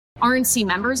RNC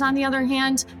members, on the other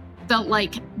hand, felt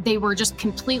like they were just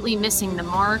completely missing the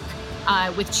mark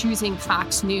with choosing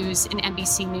Fox News and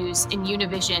NBC News and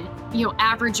Univision. You know,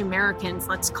 average Americans,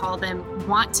 let's call them,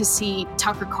 want to see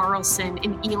Tucker Carlson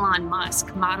and Elon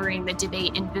Musk moderating the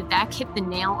debate, and Vivek hit the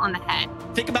nail on the head.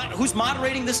 Think about who's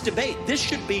moderating this debate. This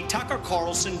should be Tucker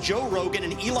Carlson, Joe Rogan,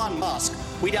 and Elon Musk.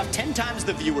 We'd have 10 times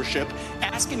the viewership,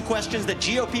 asking questions that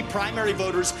GOP primary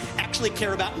voters actually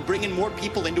care about and bringing more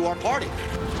people into our party.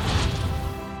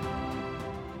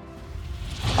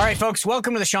 All right, folks,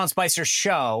 welcome to the Sean Spicer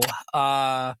Show.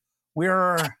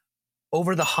 We're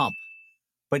over the hump,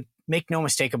 but make no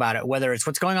mistake about it, whether it's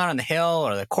what's going on the Hill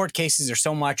or the court cases or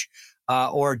so much,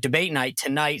 or debate night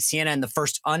tonight, CNN, the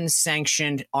first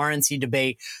unsanctioned RNC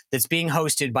debate that's being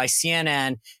hosted by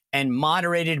CNN and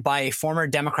moderated by a former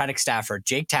Democratic staffer,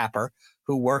 Jake Tapper,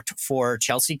 who worked for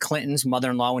Chelsea Clinton's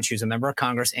mother-in-law when she was a member of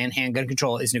Congress and handgun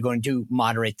control, is going to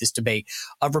moderate this debate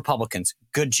of Republicans.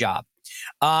 Good job.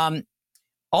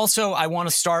 Also, I want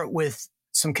to start with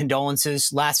some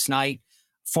condolences. Last night,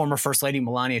 former First Lady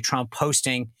Melania Trump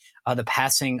posting the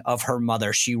passing of her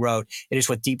mother. She wrote, "It is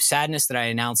with deep sadness that I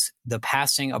announce the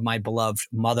passing of my beloved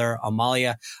mother,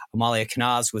 Amalia. Amalia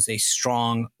Knaz was a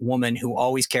strong woman who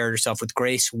always carried herself with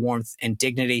grace, warmth, and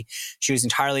dignity. She was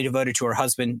entirely devoted to her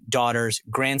husband, daughters,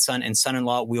 grandson, and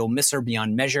son-in-law. We will miss her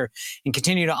beyond measure and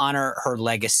continue to honor her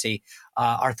legacy."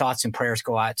 Our thoughts and prayers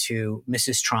go out to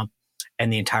Mrs. Trump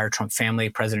and the entire Trump family.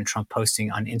 President Trump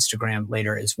posting on Instagram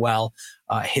later as well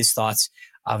his thoughts.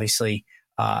 Obviously,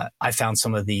 I found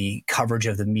some of the coverage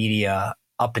of the media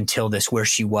up until this where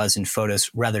she was in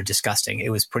photos rather disgusting. It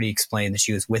was pretty explained that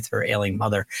she was with her ailing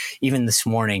mother. Even this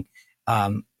morning,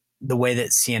 the way that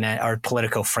CNN or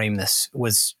Politico framed this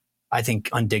was, I think,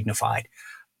 undignified.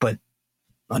 But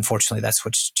unfortunately, that's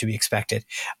what's to be expected.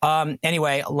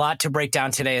 Anyway, a lot to break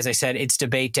down today. As I said, it's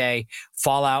debate day,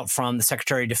 fallout from the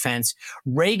Secretary of Defense.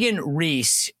 Reagan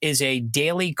Reese is a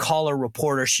Daily Caller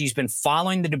reporter. She's been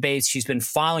following the debates. She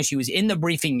was in the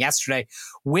briefing yesterday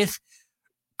with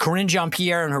Corinne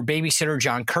Jean-Pierre and her babysitter,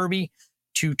 John Kirby,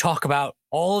 to talk about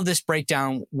all of this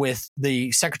breakdown with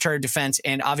the Secretary of Defense.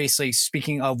 And obviously,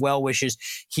 speaking of well wishes,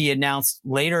 he announced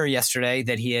later yesterday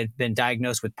that he had been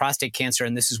diagnosed with prostate cancer.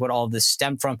 And this is what all of this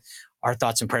stemmed from. Our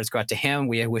thoughts and prayers go out to him.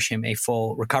 We wish him a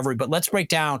full recovery. But let's break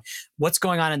down what's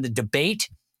going on in the debate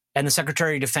and the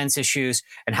Secretary of Defense issues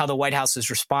and how the White House is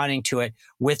responding to it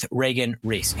with Reagan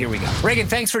Reese. Here we go. Reagan,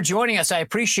 thanks for joining us. I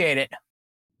appreciate it.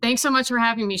 Thanks so much for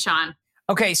having me, Sean.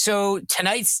 Okay, so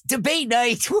tonight's debate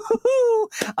night.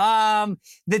 Woohoo!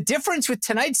 The difference with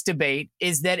tonight's debate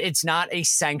is that it's not a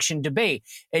sanctioned debate.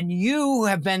 And you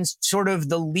have been sort of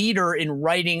the leader in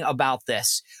writing about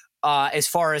this as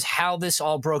far as how this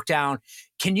all broke down.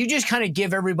 Can you just kind of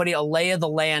give everybody a lay of the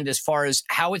land as far as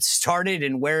how it started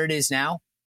and where it is now?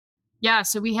 Yeah,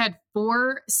 so we had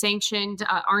 4 sanctioned,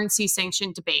 RNC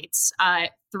sanctioned debates. 2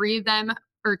 of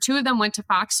them went to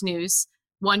Fox News.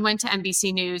 1 went to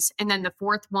NBC News, and then the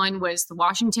 4th one was the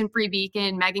Washington Free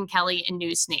Beacon, Megyn Kelly, and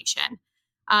News Nation.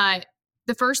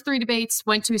 The first 3 debates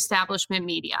went to establishment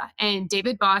media, and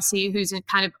David Bossie, who's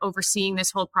kind of overseeing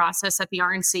this whole process at the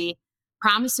RNC,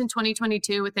 promised in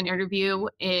 2022 with an interview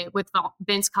with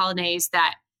Vince Coglianese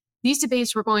that these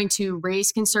debates were going to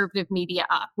raise conservative media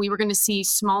up. We were going to see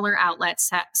smaller outlets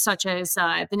such as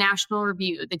the National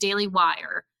Review, the Daily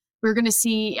Wire. We're going to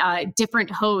see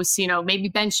different hosts, maybe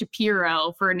Ben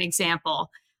Shapiro, for an example.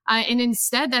 And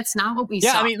instead, that's not what we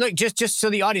saw. Yeah, I mean, look, just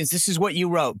so the audience, this is what you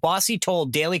wrote. Bossie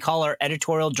told Daily Caller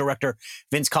editorial director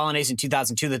Vince Coglianese in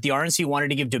 2002 that the RNC wanted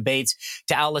to give debates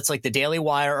to outlets like the Daily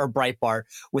Wire or Breitbart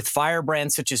with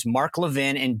firebrands such as Mark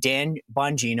Levin and Dan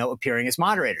Bongino appearing as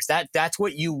moderators. That's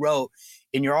what you wrote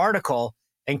in your article.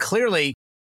 And clearly,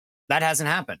 that hasn't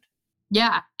happened.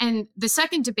 Yeah. And the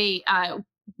second debate,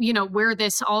 where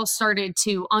this all started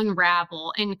to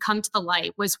unravel and come to the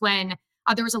light was when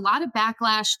there was a lot of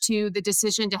backlash to the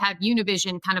decision to have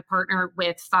Univision kind of partner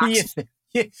with Fox.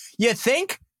 You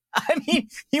think? I mean,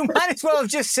 you might as well have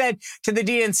just said to the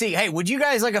DNC, hey, would you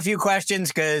guys like a few questions?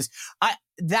 Because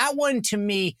that one to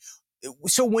me,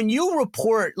 so when you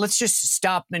report, let's just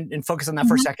stop and focus on that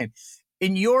for a second.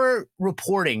 In your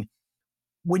reporting,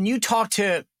 when you talk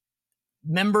to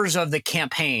members of the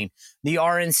campaign, the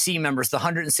RNC members, the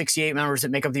 168 members that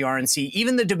make up the RNC,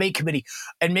 even the debate committee,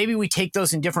 and maybe we take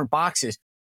those in different boxes.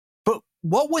 But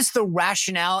what was the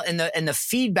rationale and the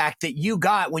feedback that you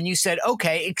got when you said,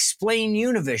 okay, explain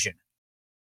Univision?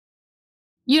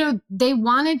 They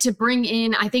wanted to bring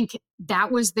in, I think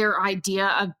that was their idea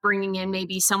of bringing in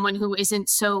maybe someone who isn't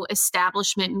so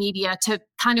establishment media to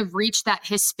kind of reach that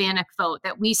Hispanic vote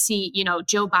that we see,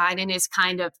 Joe Biden is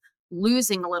kind of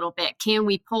losing a little bit? Can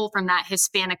we pull from that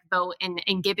Hispanic vote and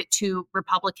give it to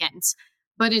Republicans?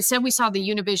 But instead, we saw the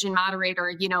Univision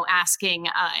moderator, asking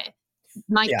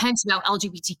Mike Pence about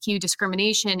LGBTQ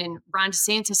discrimination and Ron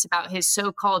DeSantis about his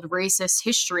so-called racist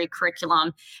history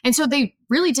curriculum. And so they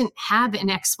really didn't have an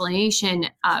explanation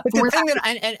but for the thing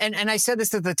that. And I said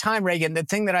this at the time, Reagan, the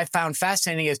thing that I found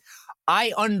fascinating is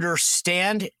I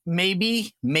understand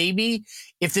maybe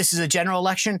if this is a general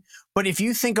election, but if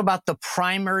you think about the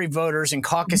primary voters and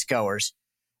caucus goers,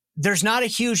 there's not a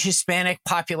huge Hispanic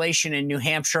population in New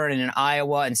Hampshire and in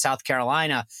Iowa and South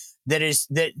Carolina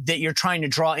that you're trying to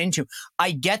draw into.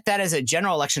 I get that as a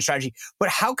general election strategy, but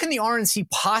how can the RNC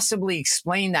possibly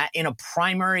explain that in a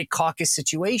primary caucus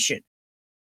situation?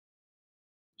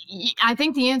 I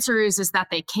think the answer is that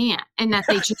they can't, and that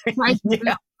they just try to move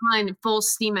on full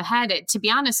steam ahead. To be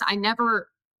honest, I never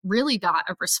really got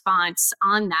a response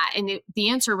on that. And the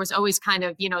answer was always kind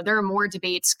of, there are more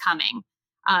debates coming,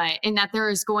 and that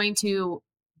there's going to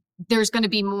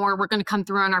be more. We're going to come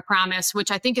through on our promise, which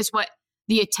I think is what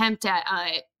the attempt at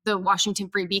the Washington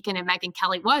Free Beacon and Megyn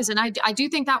Kelly was. And I do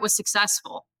think that was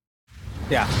successful.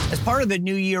 Yeah. As part of the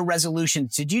New Year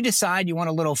resolutions, did you decide you want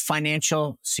a little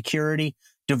financial security,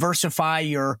 diversify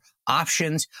your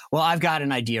options? Well, I've got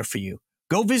an idea for you.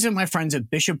 Go visit my friends at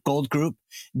Bishop Gold Group.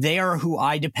 They are who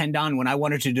I depend on when I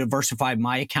wanted to diversify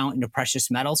my account into precious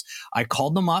metals. I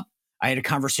called them up. I had a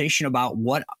conversation about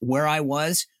where I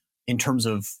was in terms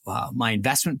of my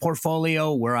investment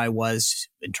portfolio, where I was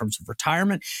in terms of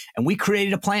retirement. And we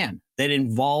created a plan that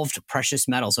involved precious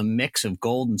metals, a mix of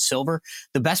gold and silver.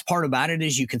 The best part about it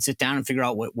is you can sit down and figure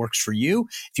out what works for you.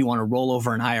 If you want to roll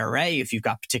over an IRA, if you've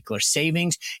got particular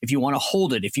savings, if you want to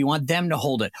hold it, if you want them to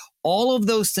hold it, all of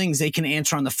those things they can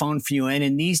answer on the phone for you. And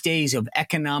in these days of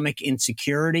economic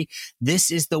insecurity,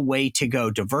 this is the way to go.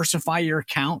 Diversify your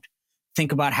account.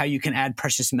 Think about how you can add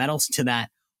precious metals to that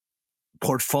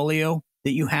portfolio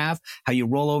that you have, how you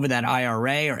roll over that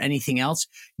IRA or anything else.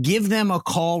 Give them a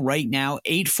call right now,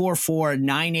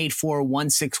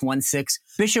 844-984-1616,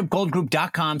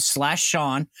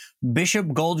 bishopgoldgroup.com/Sean,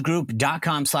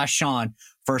 bishopgoldgroup.com/Sean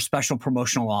for a special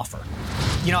promotional offer.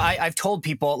 I've told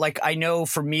people, I know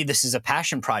for me, this is a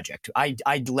passion project. I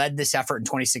led this effort in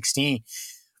 2016.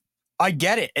 I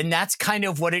get it. And that's kind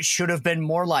of what it should have been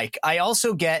more like. I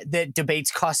also get that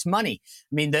debates cost money.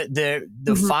 I mean,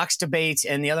 the Fox debates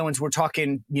and the other ones, we're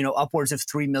talking, upwards of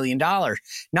 $3 million.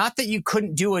 Not that you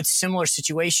couldn't do a similar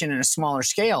situation in a smaller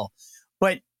scale,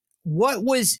 but what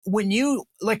was, when you,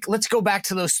 let's go back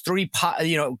to those three,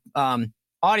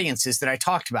 audiences that I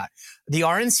talked about. The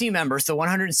RNC members, the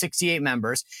 168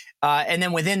 members, and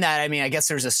then within that, I guess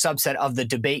there's a subset of the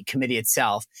debate committee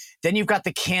itself. Then you've got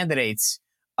the candidates.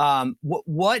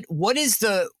 What is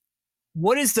the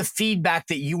feedback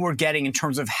that you were getting in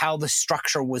terms of how the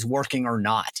structure was working or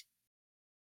not?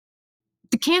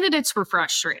 The candidates were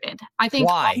frustrated. I think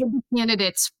Why?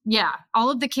 all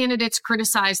of the candidates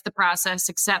criticized the process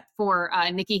except for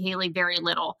Nikki Haley very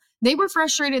little. They were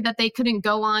frustrated that they couldn't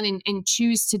go on and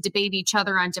choose to debate each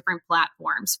other on different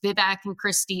platforms. Vivek and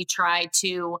Christie tried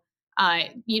to,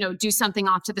 do something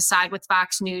off to the side with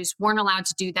Fox News, weren't allowed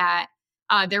to do that.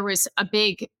 There was a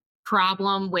big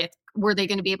problem with, were they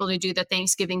going to be able to do the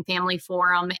Thanksgiving Family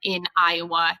Forum in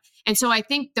Iowa? And so I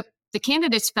think the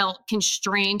candidates felt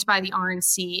constrained by the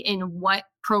RNC in what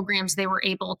programs they were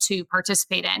able to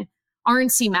participate in.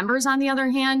 RNC members, on the other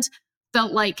hand,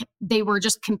 felt like they were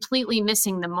just completely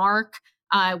missing the mark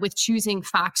with choosing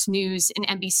Fox News and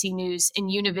NBC News and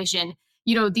Univision.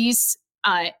 These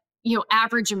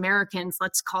average Americans,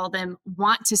 let's call them,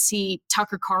 want to see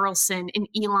Tucker Carlson and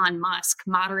Elon Musk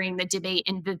moderating the debate.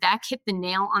 And Vivek hit the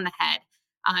nail on the head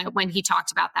when he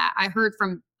talked about that. I heard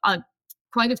from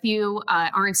quite a few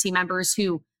RNC members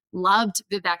who loved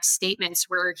Vivek's statements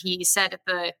where he said at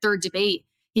the third debate,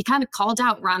 he kind of called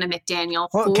out Ronna McDaniel.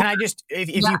 Well, can I just, if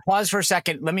you pause for a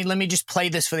second, let me just play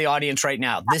this for the audience right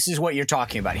now. This is what you're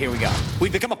talking about. Here we go.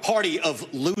 We've become a party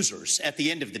of losers at the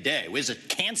end of the day. It was a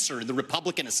cancer in the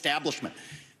Republican establishment.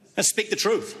 Let's speak the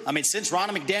truth. Since Ronna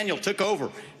McDaniel took over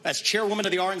as chairwoman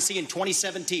of the RNC in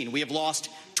 2017, we have lost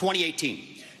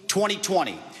 2018,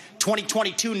 2020,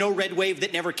 2022, no red wave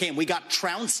that never came. We got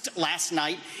trounced last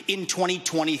night in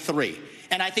 2023.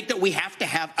 And I think that we have to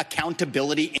have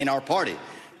accountability in our party.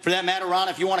 For that matter, Ron,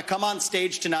 if you want to come on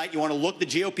stage tonight, you want to look the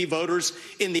GOP voters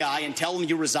in the eye and tell them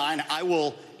you resign, I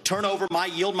will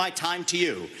yield my time to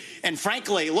you. And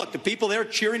frankly, look, the people there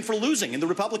cheering for losing in the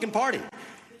Republican Party.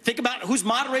 Think about who's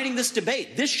moderating this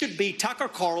debate. This should be Tucker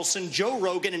Carlson, Joe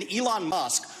Rogan, and Elon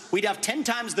Musk. We'd have 10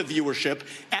 times the viewership,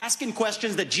 asking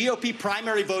questions that GOP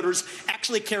primary voters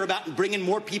actually care about and bringing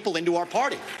more people into our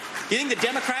party. You think the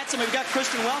Democrats, and we've got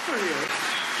Kristen Welker here,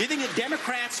 do you think the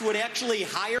Democrats would actually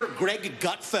hire Greg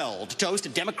Gutfeld to host a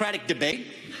Democratic debate?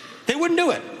 They wouldn't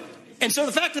do it. And so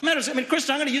the fact of the matter is,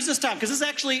 Kristen, I'm going to use this time because this is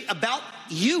actually about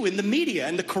you in the media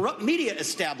and the corrupt media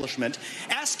establishment.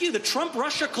 Ask you, the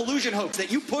Trump-Russia collusion hoax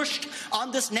that you pushed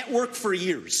on this network for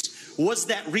years, was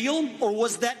that real or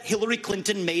was that Hillary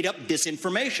Clinton made up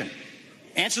disinformation?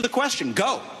 Answer the question.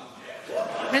 Go.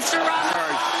 Mr.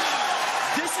 Roberts.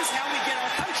 This is how we get our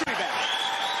country back.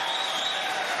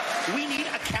 We need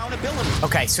accountability.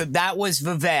 Okay, so that was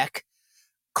Vivek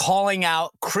calling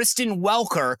out Kristen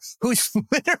Welker, who's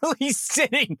literally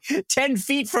sitting 10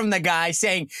 feet from the guy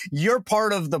saying, you're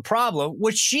part of the problem,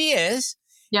 which she is.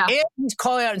 Yeah. And he's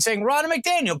calling out and saying, Ronna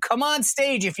McDaniel, come on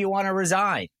stage if you want to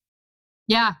resign.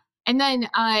 Yeah. And then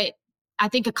I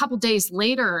think a couple days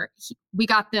later, we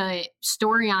got the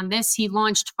story on this. He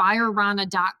launched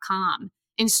FireRonna.com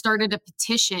and started a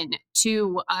petition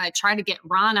to try to get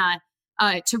Ronna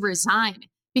to resign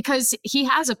because he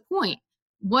has a point.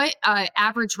 What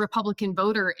average Republican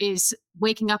voter is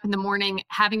waking up in the morning,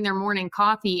 having their morning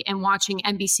coffee and watching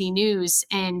NBC News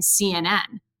and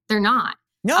CNN? They're not.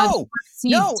 No.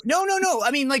 I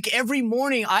mean, like every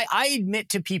morning, I admit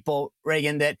to people,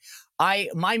 Reagan, that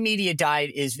my media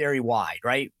diet is very wide,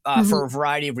 right? For a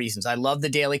variety of reasons. I love the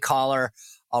Daily Caller.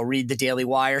 I'll read the Daily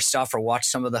Wire stuff or watch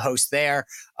some of the hosts there.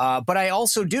 But I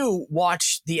also do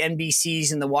watch the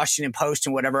NBCs and the Washington Post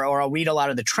and whatever, or I'll read a lot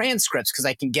of the transcripts because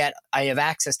I have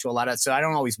access to a lot of it. So I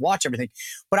don't always watch everything,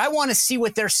 but I want to see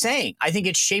what they're saying. I think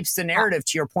it shapes the narrative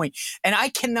to your point. And I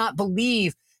cannot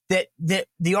believe that the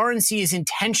RNC is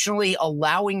intentionally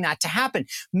allowing that to happen.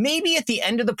 Maybe at the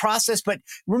end of the process, but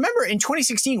remember in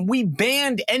 2016, we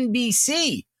banned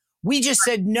NBC. We just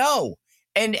said no.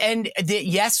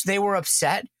 Yes, they were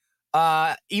upset.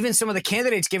 Even some of the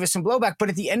candidates gave us some blowback. But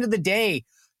at the end of the day,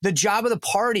 the job of the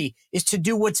party is to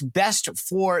do what's best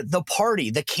for the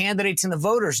party, the candidates and the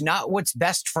voters, not what's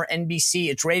best for NBC,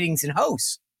 its ratings and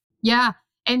hosts. Yeah.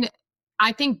 And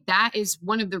I think that is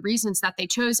one of the reasons that they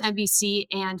chose NBC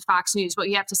and Fox News. What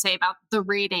you have to say about the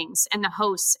ratings and the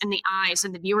hosts and the eyes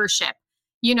and the viewership.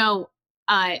 You know,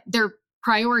 they're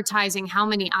prioritizing how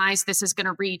many eyes this is going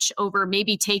to reach over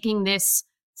maybe taking this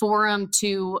forum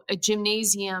to a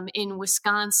gymnasium in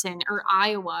Wisconsin or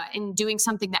Iowa and doing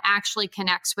something that actually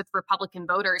connects with Republican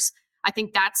voters. I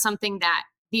think that's something that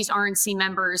these RNC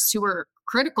members who are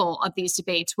critical of these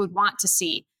debates would want to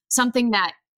see, something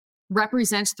that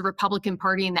represents the Republican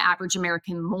Party and the average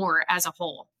American more as a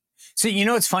whole. So, you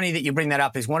know, it's funny that you bring that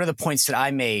up is one of the points that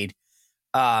I made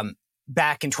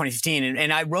back in 2015.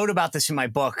 And I wrote about this in my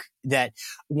book that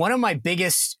one of my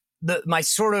biggest, my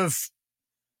sort of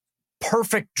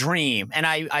perfect dream, and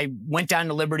I went down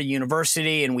to Liberty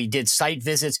University and we did site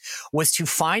visits, was to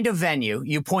find a venue.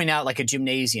 You point out like a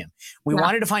gymnasium. We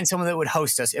wanted to find someone that would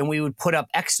host us and we would put up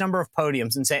X number of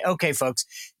podiums and say, okay, folks,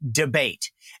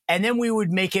 debate. And then we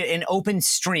would make it an open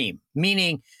stream,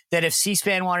 meaning that if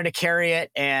C-SPAN wanted to carry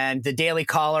it and the Daily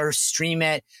Caller stream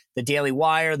it, the Daily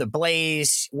Wire, the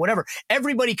Blaze, whatever,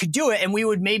 everybody could do it. And we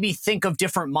would maybe think of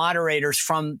different moderators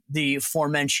from the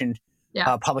aforementioned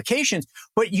publications,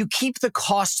 but you keep the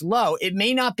cost low. It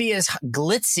may not be as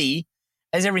glitzy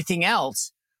as everything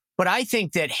else, but I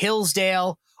think that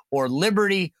Hillsdale or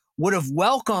Liberty would have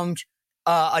welcomed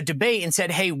a debate and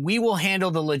said, hey, we will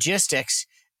handle the logistics.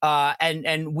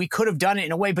 And we could have done it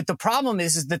in a way. But the problem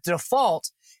is that the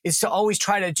default is to always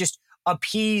try to just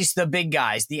appease the big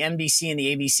guys, the NBC and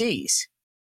the ABCs.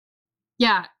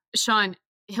 Yeah, Sean,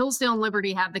 Hillsdale and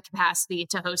Liberty have the capacity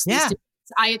to host these debates.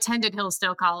 I attended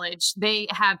Hillsdale College. They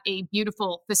have a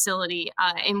beautiful facility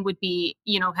and would be,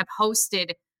 have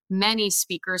hosted many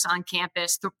speakers on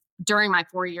campus during my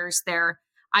 4 years there.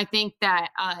 I think that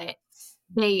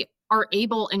they are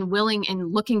able and willing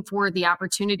and looking for the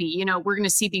opportunity. We're going to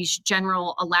see these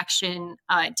general election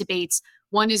debates.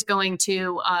 One is going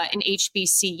to an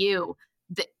HBCU.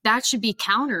 That should be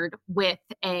countered with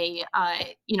a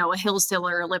Hillsdale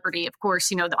or a Liberty. Of course,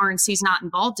 the RNC is not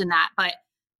involved in that, but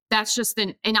that's just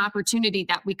an opportunity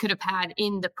that we could have had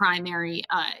in the primary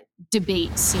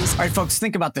debate season. All right, folks,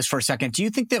 think about this for a second. Do you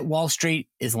think that Wall Street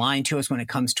is lying to us when it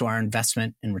comes to our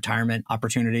investment and retirement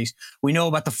opportunities? We know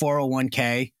about the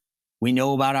 401k. We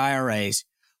know about IRAs,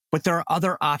 but there are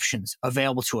other options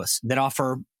available to us that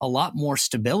offer a lot more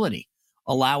stability,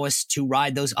 allow us to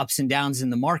ride those ups and downs in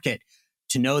the market,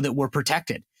 to know that we're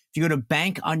protected. If you go to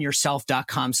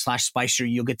bankonyourself.com/Spicer,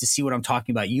 you'll get to see what I'm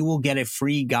talking about. You will get a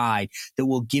free guide that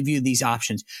will give you these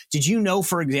options. Did you know,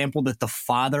 for example, that the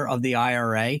father of the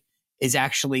IRA is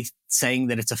actually saying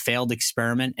that it's a failed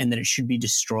experiment and that it should be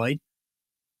destroyed?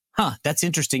 That's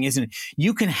interesting, isn't it?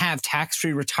 You can have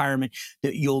tax-free retirement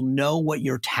that you'll know what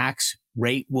your tax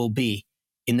rate will be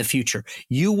in the future.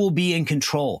 You will be in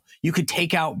control. You could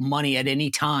take out money at any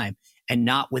time and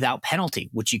not without penalty,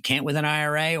 which you can't with an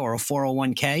IRA or a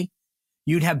 401k.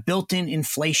 You'd have built-in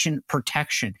inflation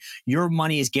protection. Your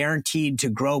money is guaranteed to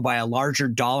grow by a larger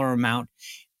dollar amount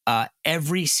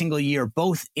every single year,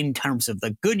 both in terms of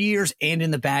the good years and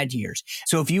in the bad years.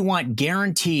 So if you want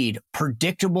guaranteed,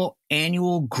 predictable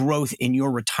annual growth in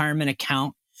your retirement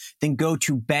account, then go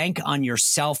to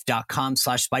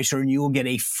bankonyourself.com/Spicer and you will get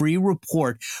a free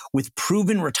report with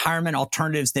proven retirement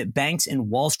alternatives that banks and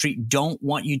Wall Street don't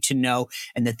want you to know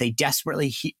and that they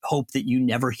desperately hope that you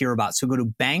never hear about. So go to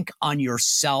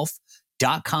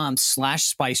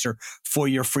bankonyourself.com/Spicer for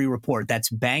your free report. That's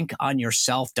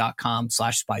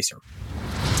bankonyourself.com/Spicer.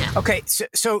 Okay,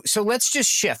 so let's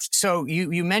just shift. So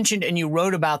you mentioned and you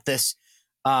wrote about this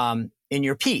in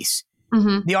your piece.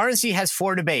 Mm-hmm. The RNC has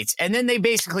 4 debates, and then they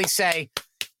basically say,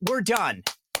 we're done.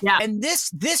 Yeah. And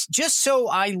this just so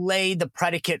I lay the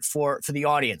predicate for the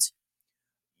audience.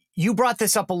 You brought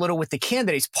this up a little with the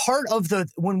candidates. Part of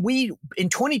in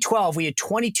 2012, we had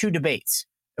 22 debates,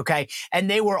 okay? And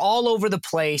they were all over the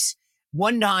place.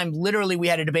 One time, literally, we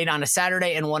had a debate on a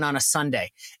Saturday and one on a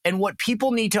Sunday. And what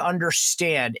people need to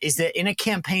understand is that in a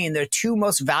campaign, the 2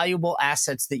 most valuable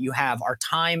assets that you have are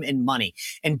time and money.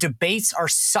 And debates are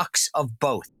sucks of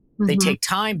both. Mm-hmm. They take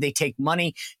time, they take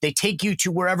money, they take you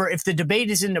to wherever. If the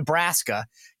debate is in Nebraska,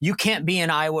 you can't be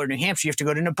in Iowa or New Hampshire. You have to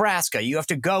go to Nebraska. You have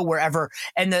to go wherever.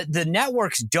 And the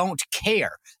networks don't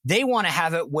care. They want to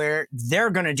have it where they're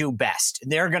going to do best.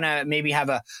 They're going to maybe have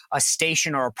a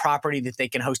station or a property that they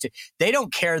can host it. They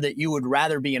don't care that you would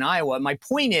rather be in Iowa. My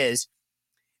point is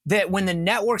that when the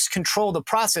networks control the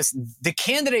process, the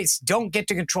candidates don't get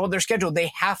to control their schedule.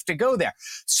 They have to go there.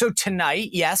 So tonight,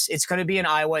 yes, it's going to be in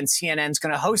Iowa and CNN's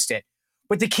going to host it.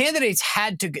 But the candidates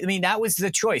had to, that was the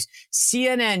choice.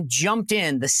 CNN jumped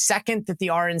in the second that the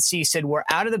RNC said, we're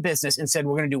out of the business, and said,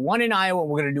 we're going to do one in Iowa,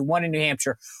 we're going to do one in New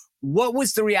Hampshire. What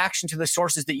was the reaction to the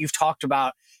sources that you've talked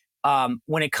about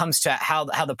when it comes to how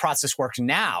the process works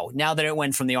now that it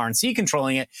went from the RNC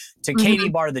controlling it to Katie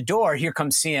bar the door, here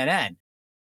comes CNN?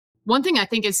 One thing I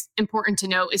think is important to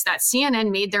note is that CNN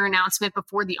made their announcement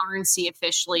before the RNC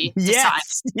officially decided.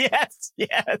 Yes.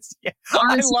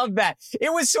 I love that.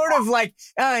 It was sort of like,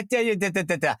 like they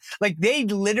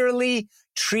literally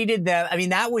treated them.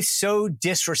 That was so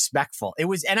disrespectful. It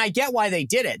was, and I get why they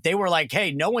did it. They were like,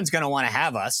 hey, no one's going to want to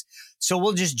have us, so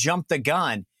we'll just jump the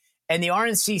gun. And the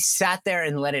RNC sat there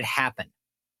and let it happen.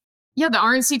 Yeah, the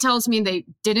RNC tells me they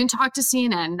didn't talk to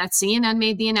CNN, that CNN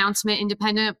made the announcement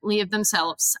independently of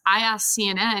themselves. I asked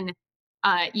CNN,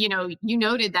 you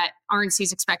noted that RNC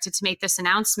is expected to make this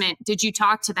announcement. Did you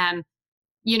talk to them?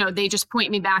 They just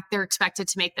point me back. They're expected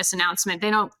to make this announcement. They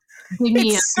don't give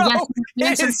me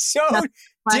it is so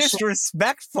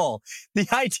disrespectful. The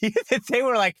idea that they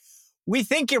were like, we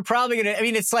think you're probably going to,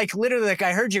 it's like literally like,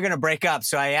 I heard you're going to break up,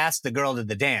 so I asked the girl to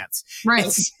the dance.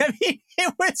 Right.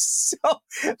 It was so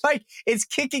like, it's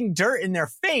kicking dirt in their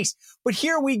face. But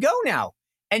here we go now.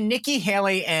 And Nikki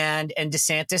Haley and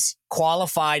DeSantis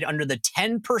qualified under the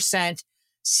 10%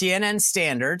 CNN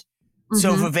standard. Mm-hmm.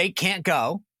 So Vivek can't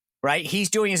go, right?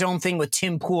 He's doing his own thing with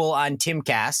Tim Pool on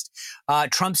Timcast.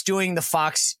 Trump's doing the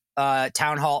Fox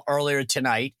town hall earlier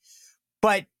tonight.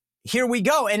 But here we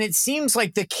go. And it seems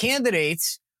like the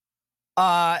candidates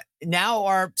now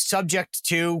are subject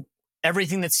to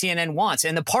everything that CNN wants.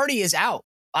 And the party is out.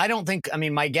 I don't think,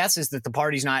 my guess is that the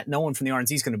party's no one from the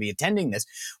RNC is going to be attending this.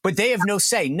 But they have no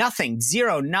say. Nothing.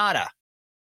 Zero. Nada.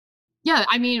 Yeah.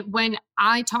 When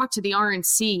I talked to the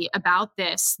RNC about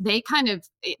this, there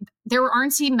were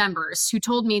RNC members who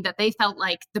told me that they felt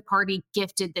like the party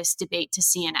gifted this debate to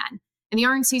CNN. And the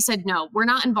RNC said, no, we're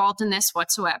not involved in this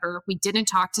whatsoever. We didn't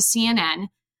talk to CNN.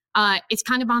 It's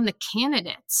kind of on the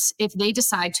candidates if they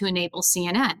decide to enable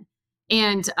CNN.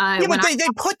 And but they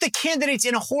put the candidates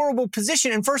in a horrible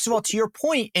position. And first of all, to your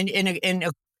point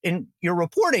in your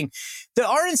reporting, the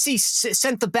RNC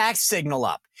sent the back signal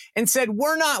up and said,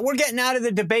 we're getting out of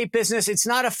the debate business. It's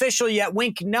not official yet.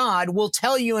 Wink, nod. We'll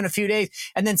tell you in a few days.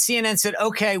 And then CNN said,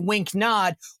 okay, wink,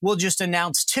 nod. We'll just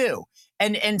announce 2.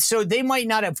 And so they might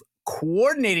not have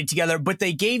coordinated together, but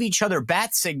they gave each other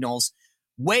bat signals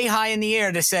way high in the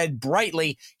air that said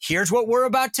brightly, here's what we're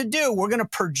about to do. We're going to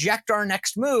project our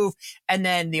next move. And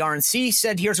then the RNC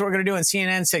said, here's what we're going to do. And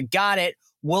CNN said, got it.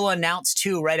 will announce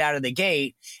two right out of the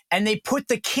gate. And they put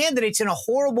the candidates in a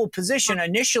horrible position.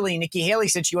 Initially, Nikki Haley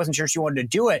said she wasn't sure she wanted to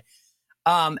do it.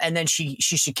 And then she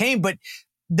came, but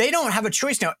they don't have a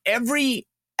choice now. Every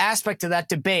aspect of that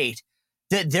debate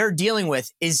that they're dealing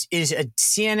with is a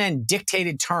CNN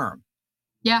dictated term.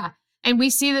 Yeah. And we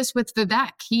see this with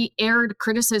Vivek. He aired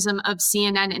criticism of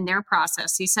CNN in their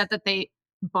process. He said that they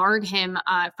barred him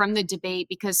from the debate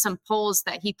because some polls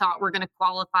that he thought were going to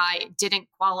qualify didn't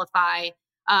qualify.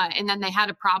 And then they had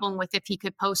a problem with if he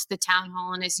could post the town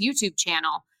hall on his YouTube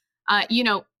channel.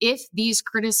 If these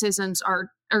criticisms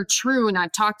are true, and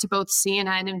I've talked to both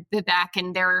CNN and Vivek,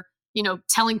 and they're,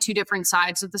 telling two different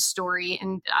sides of the story.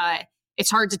 And it's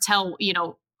hard to tell,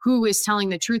 who is telling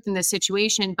the truth in this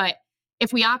situation. But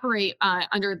if we operate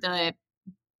under the,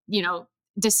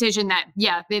 decision that,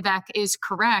 Vivek is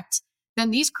correct, then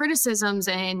these criticisms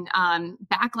and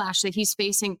backlash that he's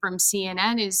facing from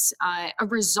CNN is a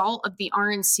result of the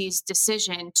RNC's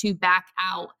decision to back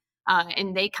out.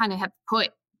 And they kind of have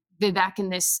put Vivek in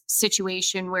this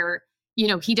situation where,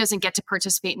 he doesn't get to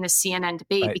participate in the CNN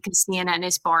debate because CNN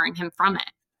is barring him from it.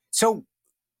 So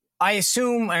I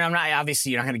assume, and I'm not,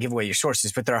 obviously you're not going to give away your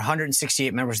sources, but there are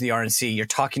 168 members of the RNC. You're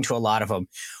talking to a lot of them.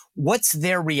 What's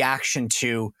their reaction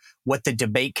to what the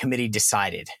debate committee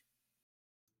decided?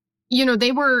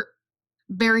 They were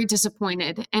very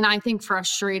disappointed and I think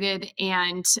frustrated,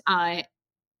 and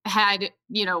had,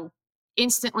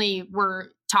 instantly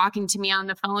were talking to me on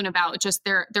the phone about just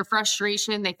their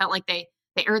frustration. They felt like they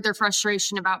aired their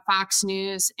frustration about Fox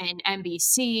News and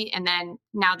NBC, and then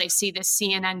now they see this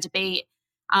CNN debate.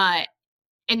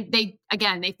 And they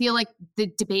feel like the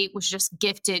debate was just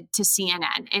gifted to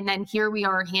CNN. And then here we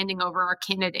are handing over our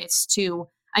candidates to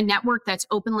a network that's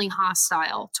openly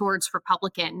hostile towards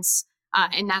Republicans.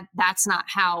 And that's not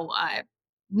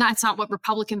what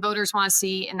Republican voters want to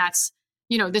see. And that's,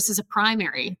 this is a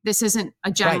primary. This isn't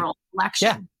a general election.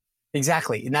 Yeah,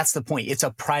 exactly. And that's the point. It's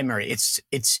a primary. It's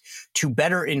to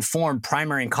better inform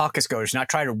primary and caucus goers, not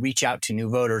try to reach out to new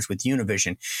voters with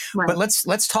Univision. Right. But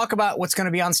let's talk about what's going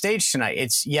to be on stage tonight.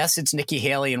 It's Nikki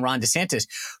Haley and Ron DeSantis,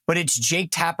 but it's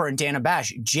Jake Tapper and Dana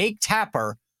Bash. Jake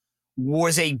Tapper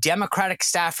was a Democratic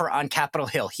staffer on Capitol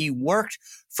Hill. He worked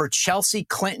for Chelsea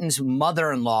Clinton's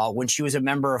mother-in-law when she was a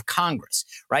member of Congress,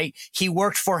 right? He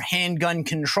worked for handgun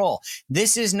control.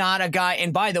 This is not a guy,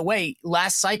 and by the way,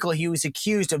 last cycle he was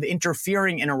accused of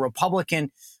interfering in a Republican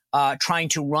trying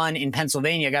to run in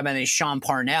Pennsylvania, a guy by the name of Sean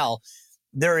Parnell.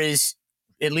 There is,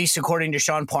 at least according to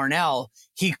Sean Parnell,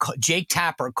 Jake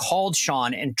Tapper called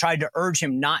Sean and tried to urge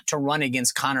him not to run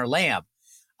against Connor Lamb.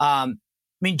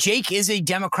 Jake is a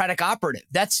Democratic operative.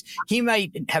 He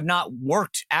might have not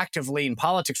worked actively in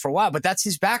politics for a while, but that's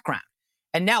his background.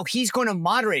 And now he's going to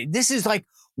moderate. This is like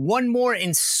one more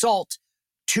insult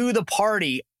to the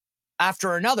party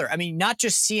after another. Not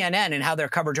just CNN and how their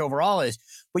coverage overall is,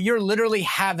 but you're literally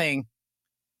having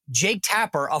Jake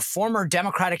Tapper, a former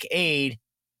Democratic aide,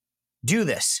 do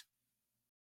this.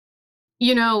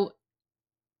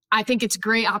 I think it's a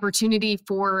great opportunity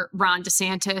for Ron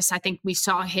DeSantis. I think we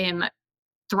saw him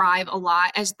thrive a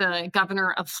lot as the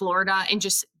governor of Florida and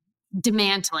just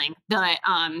dismantling the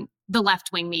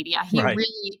left-wing media. He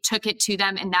really took it to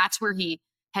them, and that's where he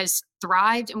has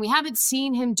thrived. And we haven't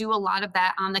seen him do a lot of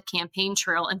that on the campaign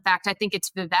trail. In fact, I think it's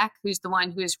Vivek who's the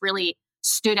one who has really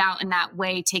stood out in that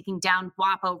way, taking down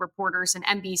WAPO reporters and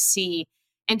NBC.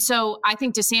 And so I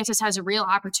think DeSantis has a real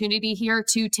opportunity here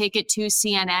to take it to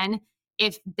CNN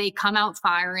if they come out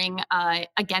firing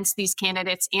against these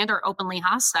candidates and are openly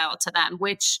hostile to them,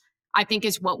 which I think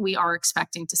is what we are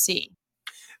expecting to see.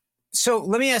 So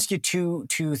let me ask you two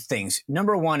things.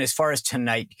 Number one, as far as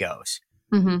tonight goes,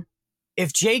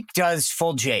 if Jake does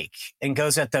full Jake and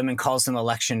goes at them and calls them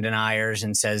election deniers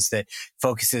and says that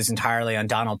focuses entirely on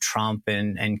Donald Trump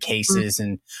and cases,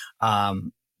 and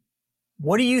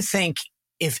what do you think,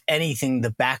 if anything, the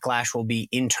backlash will be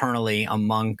internally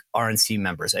among RNC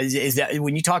members? Is that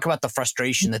when you talk about the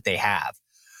frustration that they have,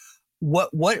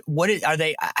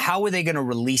 how are they going to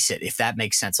release it, if that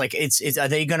makes sense? Like,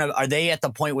 are they at the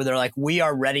point where they're like, we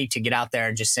are ready to get out there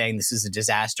and just saying this is a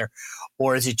disaster?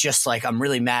 Or is it just like, I'm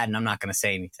really mad and I'm not going to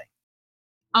say anything?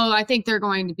 Oh, I think they're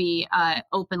going to be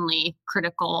openly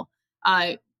critical.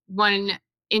 One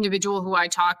individual who I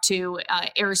talked to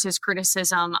airs his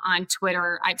criticism on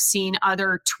Twitter. I've seen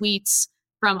other tweets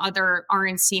from other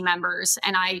RNC members,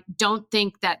 and I don't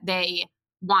think that they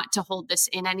want to hold this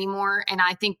in anymore. And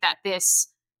I think that this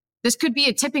could be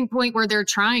a tipping point where they're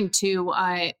trying to,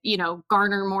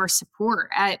 garner more support.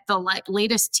 At the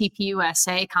latest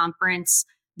TPUSA conference,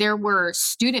 there were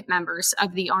student members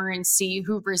of the RNC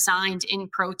who resigned in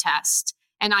protest.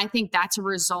 And I think that's a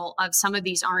result of some of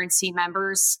these RNC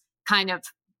members kind of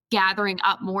gathering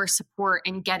up more support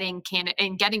and getting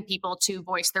people to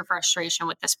voice their frustration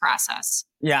with this process.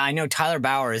 Yeah, I know Tyler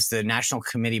Bauer is the national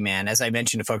committee man. As I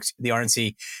mentioned to folks, the RNC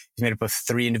is made up of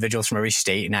 3 individuals from every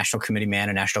state, a national committee man,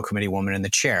 a national committee woman, and the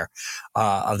chair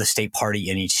of the state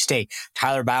party in each state.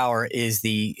 Tyler Bauer is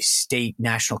the state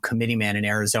national committee man in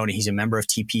Arizona. He's a member of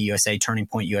TPUSA, Turning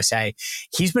Point USA.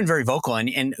 He's been very vocal.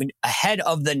 And ahead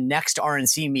of the next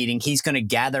RNC meeting, he's going to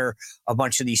gather a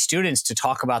bunch of these students to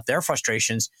talk about their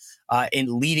frustrations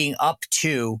in leading up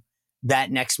to that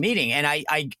next meeting. And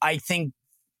I think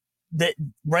that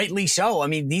rightly so. I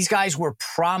mean, these guys were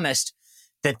promised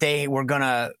that they were going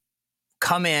to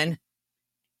come in,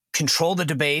 control the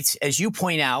debates, as you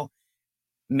point out,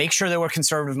 make sure there were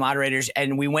conservative moderators.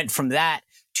 And we went from that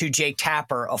to Jake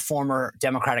Tapper, a former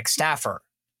Democratic staffer.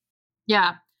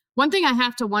 Yeah. One thing I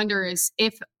have to wonder is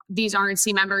if these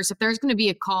RNC members, if there's going to be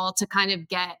a call to kind of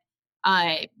get,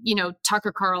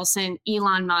 Tucker Carlson,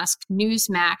 Elon Musk,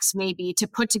 Newsmax, maybe to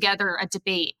put together a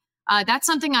debate. That's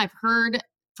something I've heard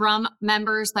from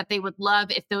members that they would love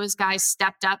if those guys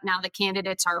stepped up. Now the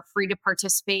candidates are free to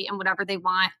participate in whatever they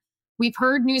want. We've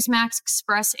heard Newsmax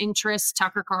express interest.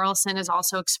 Tucker Carlson has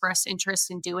also expressed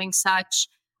interest in doing such.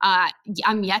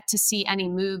 I'm yet to see any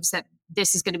moves that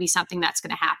this is going to be something that's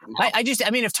going to happen.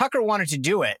 If Tucker wanted to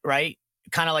do it, right,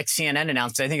 kind of like CNN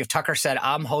announced, I think if Tucker said,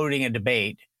 I'm holding a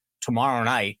debate tomorrow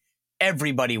night,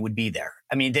 everybody would be there.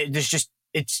 I mean, it's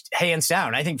hands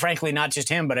down. I think, frankly, not just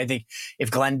him, but I think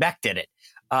if Glenn Beck did it,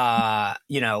 there's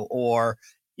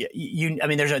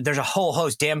a whole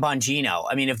host, Dan Bongino.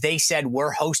 I mean, if they said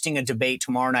we're hosting a debate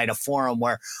tomorrow night, a forum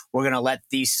where we're going to let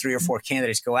these 3 or 4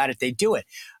 candidates go at it, they do it.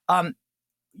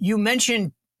 You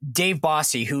mentioned Dave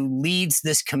Bossie, who leads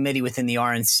this committee within the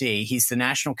RNC. He's the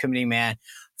national committee man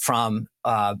from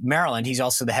Maryland. He's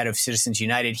also the head of Citizens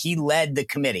United. He led the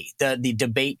committee, the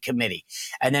debate committee.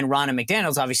 And then Ronna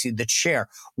McDaniel's obviously the chair.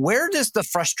 Where does the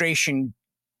frustration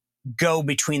go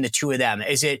between the two of them?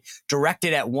 Is it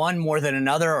directed at one more than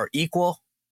another or equal?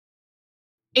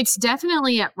 It's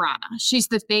definitely at Ronna. She's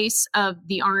the face of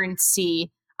the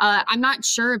RNC. I'm not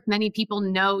sure if many people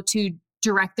know to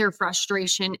direct their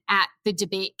frustration at the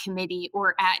debate committee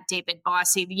or at David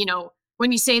Bossie.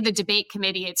 When you say the debate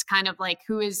committee, it's kind of like,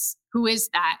 who is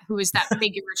that? Who is that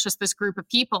figure? It's just this group of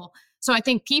people. So I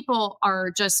think people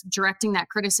are just directing that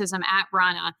criticism at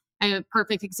Ronna. A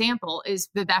perfect example is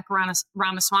Vivek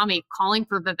Ramaswamy calling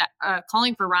for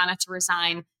Ronna to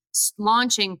resign,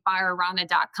 launching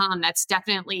FireRonna.com. That's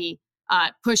definitely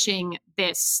pushing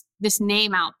this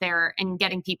name out there and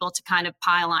getting people to kind of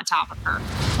pile on top of her.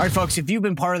 All right, folks, if you've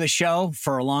been part of the show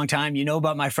for a long time, you know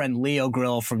about my friend Leo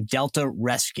Grillo from Delta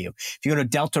Rescue. If you go to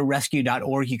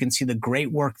deltarescue.org, you can see the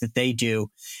great work that they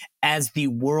do as the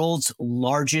world's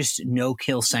largest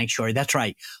no-kill sanctuary. That's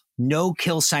right,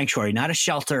 no-kill sanctuary, not a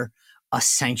shelter, a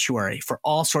sanctuary for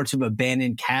all sorts of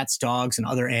abandoned cats, dogs, and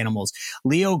other animals.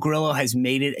 Leo Grillo has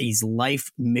made it his life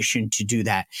mission to do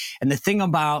that. And the thing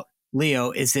about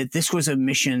Leo is that this was a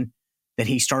mission that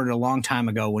he started a long time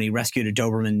ago when he rescued a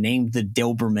Doberman named the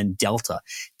Doberman Delta.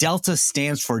 Delta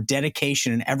stands for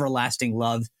dedication and everlasting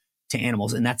love to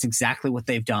animals. And that's exactly what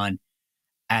they've done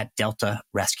at Delta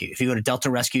Rescue. If you go to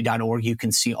deltarescue.org, you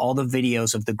can see all the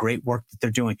videos of the great work that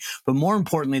they're doing. But more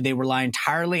importantly, they rely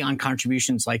entirely on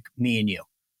contributions like me and you,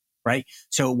 right?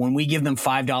 So when we give them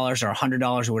 $5 or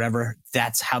 $100 or whatever,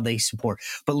 that's how they support.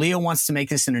 But Leo wants to make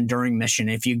this an enduring mission.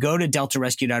 If you go to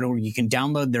deltarescue.org, you can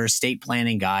download their estate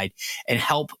planning guide and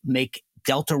help make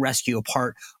Delta Rescue a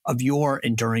part of your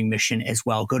enduring mission as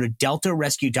well. Go to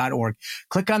deltarescue.org,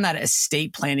 click on that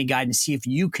estate planning guide and see if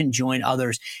you can join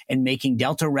others in making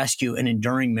Delta Rescue an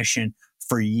enduring mission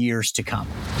for years to come.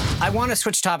 I want to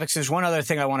switch topics. There's one other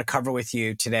thing I want to cover with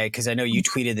you today, because I know you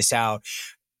tweeted this out,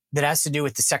 that has to do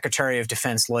with the Secretary of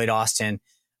Defense, Lloyd Austin,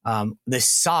 this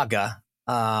saga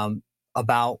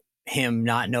about him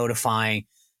not notifying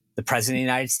the President of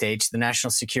the United States, the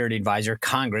National Security Advisor,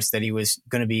 Congress, that he was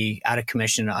going to be out of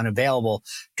commission, unavailable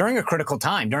during a critical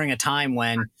time, during a time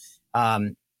when,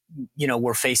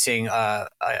 we're facing a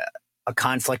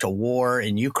conflict, a war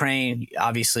in Ukraine,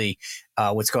 obviously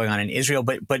what's going on in Israel,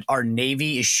 but our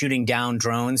Navy is shooting down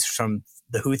drones from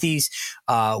the Houthis.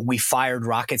 We fired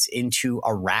rockets into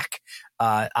Iraq.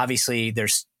 Obviously,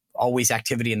 there's always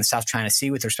activity in the South China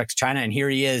Sea with respect to China. And here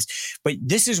he is. But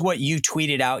this is what you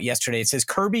tweeted out yesterday. It says,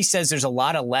 Kirby says there's a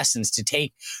lot of lessons to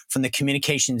take from the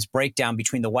communications breakdown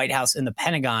between the White House and the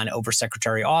Pentagon over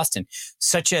Secretary Austin,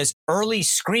 such as early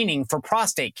screening for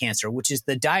prostate cancer, which is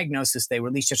the diagnosis they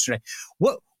released yesterday.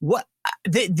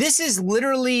 This is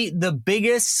literally the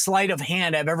biggest sleight of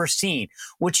hand I've ever seen,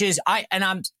 which is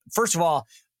first of all,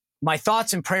 my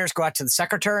thoughts and prayers go out to the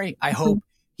secretary. I hope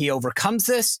he overcomes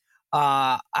this.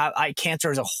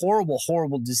 Cancer is a horrible,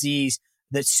 horrible disease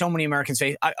that so many Americans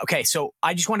face. So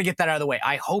I just want to get that out of the way.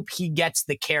 I hope he gets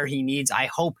the care he needs. I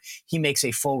hope he makes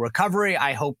a full recovery.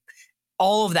 I hope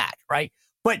all of that, right?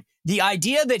 But the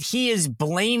idea that he is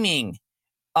blaming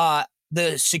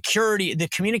the security, the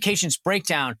communications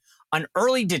breakdown on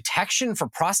early detection for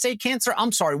prostate cancer,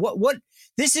 I'm sorry,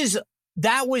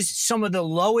 that was some of the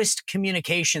lowest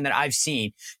communication that I've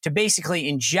seen to basically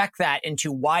inject that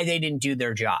into why they didn't do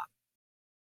their job.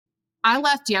 I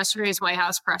left yesterday's White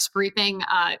House press briefing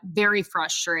very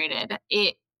frustrated.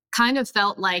 It kind of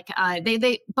felt like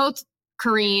they both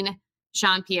Karine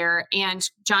Jean-Pierre and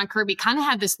John Kirby kind of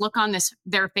had this look on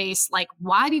their face like,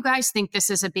 why do you guys think this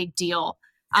is a big deal?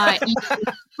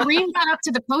 Karine got up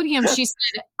to the podium. She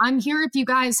said, I'm here if you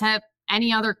guys have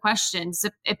any other questions,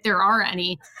 if there are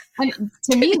any. And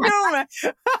to me,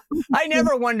 I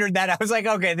never wondered that. I was like,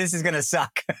 okay, this is going to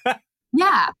suck.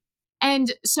 Yeah.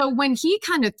 And so when he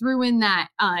kind of threw in that,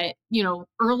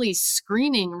 early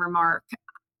screening remark,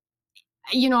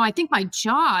 I think my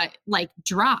jaw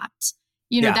dropped.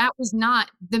 That was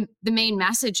not the main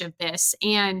message of this.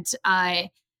 And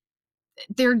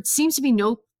there seems to be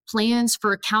no plans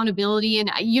for accountability.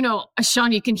 And,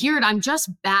 Sean, you can hear it. I'm just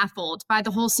baffled by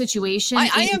the whole situation.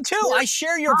 I am too. I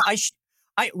share your,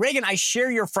 Reagan, I share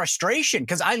your frustration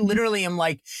because I literally am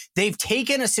like, they've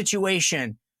taken a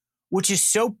situation which is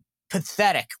so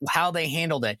pathetic how they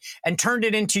handled it and turned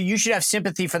it into, you should have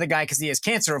sympathy for the guy because he has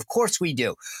cancer. Of course we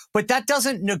do. But that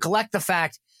doesn't neglect the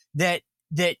fact that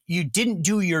you didn't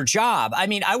do your job. I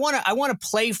mean, I want to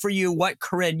play for you what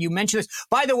Corinne, you mentioned this.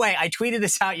 By the way, I tweeted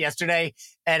this out yesterday,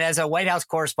 and as a White House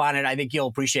correspondent, I think you'll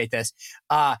appreciate this.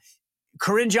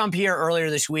 Corinne Jean-Pierre earlier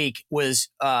this week was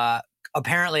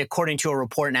apparently, according to a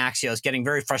report in Axios, getting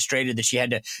very frustrated that she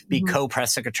had to be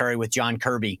co-press secretary with John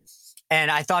Kirby. And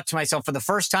I thought to myself, for the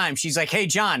first time, she's like, hey,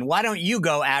 John, why don't you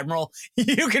go, Admiral?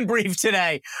 You can brief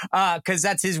today, because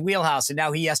that's his wheelhouse. And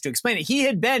now he has to explain it. He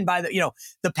had been by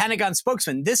the Pentagon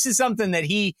spokesman. This is something that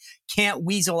he can't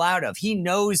weasel out of. He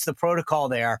knows the protocol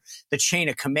there, the chain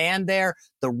of command there,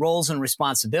 the roles and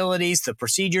responsibilities, the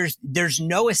procedures. There's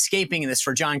no escaping this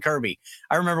for John Kirby.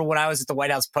 I remember when I was at the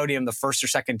White House podium the first or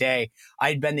second day,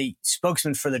 I'd been the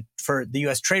spokesman for the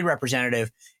U.S. trade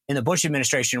representative in the Bush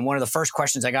administration. One of the first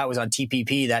questions I got was on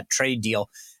TPP, that trade deal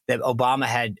that Obama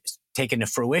had taken to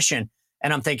fruition.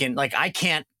 And I'm thinking, like, I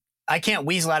can't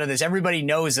weasel out of this. Everybody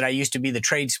knows that I used to be the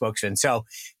trade spokesman. So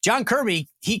John Kirby,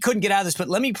 he couldn't get out of this. But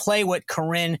let me play what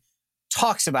Corinne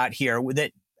talks about here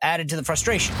that added to the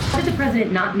frustration. How did the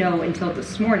president not know until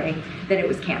this morning that it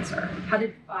was cancer? How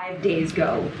did 5 days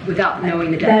go without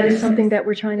knowing the diagnosis? That is something that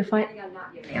we're trying to find.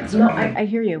 No, I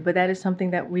hear you, but that is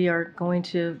something that we are going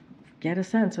to get a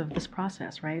sense of this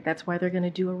process, right? That's why they're going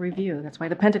to do a review. That's why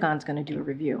the Pentagon's going to do a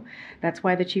review. That's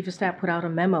why the Chief of Staff put out a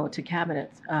memo to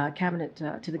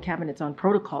the cabinets on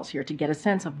protocols here to get a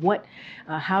sense of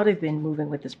how they've been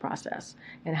moving with this process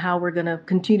and how we're going to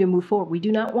continue to move forward. We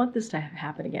do not want this to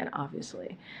happen again,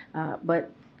 obviously,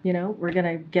 but we're going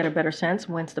to get a better sense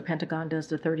once the Pentagon does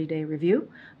the 30-day review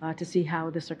to see how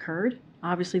this occurred.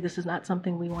 Obviously, this is not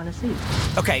something we want to see.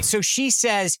 Okay, so she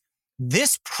says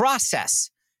this process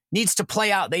needs to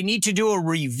play out. They need to do a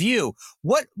review.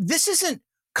 This isn't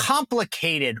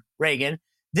complicated, Reagan.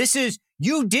 This is,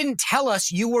 you didn't tell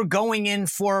us you were going in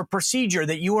for a procedure,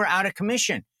 that you were out of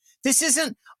commission. This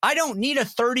isn't, I don't need a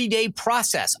 30-day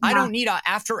process. Yeah. I don't need an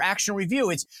after-action review.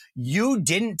 It's, you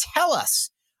didn't tell us.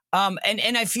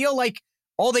 And I feel like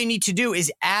all they need to do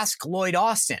is ask Lloyd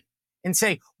Austin and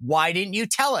say, why didn't you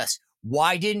tell us?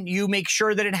 Why didn't you make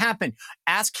sure that it happened?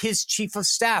 Ask his chief of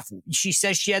staff. She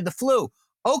says she had the flu.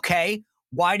 Okay,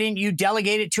 why didn't you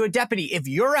delegate it to a deputy? If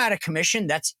you're out of commission,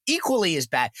 that's equally as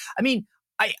bad. I mean,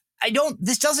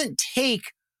 this doesn't take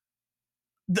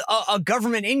a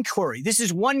government inquiry. This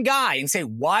is one guy and say,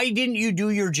 why didn't you do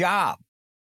your job?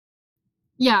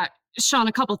 Yeah, Sean,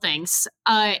 a couple things.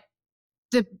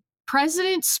 The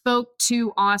president spoke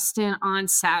to Austin on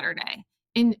Saturday,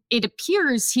 and it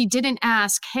appears he didn't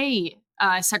ask, hey,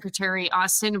 Secretary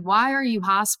Austin, why are you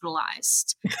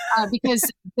hospitalized? Because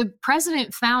the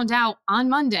president found out on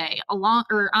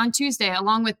Tuesday,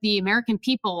 along with the American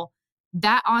people,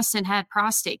 that Austin had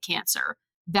prostate cancer.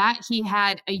 that he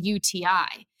had a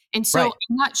UTI. And so Right.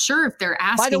 I'm not sure if they're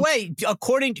asking. By the way,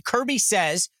 according to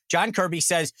John Kirby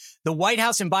says the White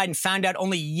House and Biden found out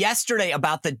only yesterday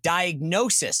about the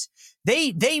diagnosis.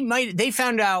 They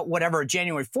found out whatever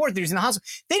January 4th he was in the hospital.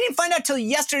 They didn't find out till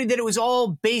yesterday that it was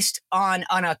all based on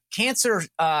a cancer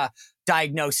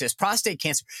diagnosis, prostate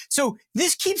cancer. So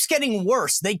this keeps getting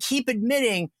worse. They keep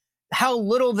admitting how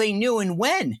little they knew and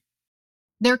when.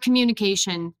 They're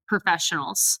communication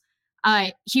professionals.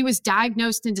 He was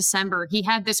diagnosed in December. He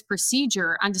had this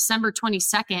procedure on December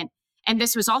 22nd. And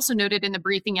this was also noted in the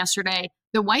briefing yesterday.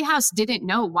 The White House didn't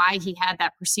know why he had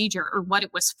that procedure or what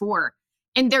it was for.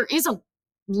 And there is a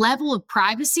level of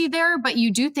privacy there, but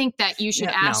you do think that you should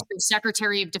ask the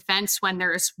Secretary of Defense when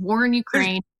there's war in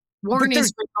Ukraine, war in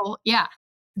Israel. Yeah.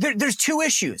 There's two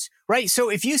issues, right? So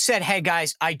if you said, hey,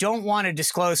 guys, I don't want to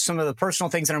disclose some of the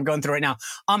personal things that I'm going through right now.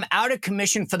 I'm out of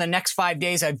commission for the next 5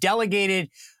 days. I've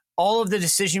delegated all of the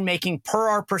decision-making per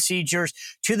our procedures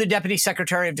to the Deputy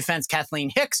Secretary of Defense, Kathleen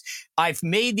Hicks. I've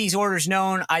made these orders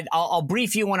known. I'll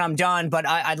brief you when I'm done, but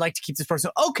I'd like to keep this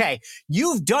person. Okay,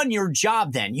 you've done your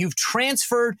job then. You've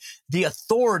transferred the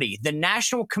authority, the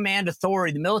national command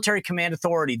authority, the military command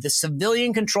authority, the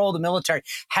civilian control of the military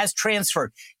has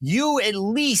transferred. You, at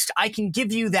least, I can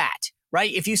give you that,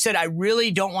 right? If you said, I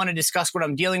really don't want to discuss what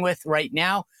I'm dealing with right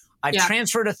now, I've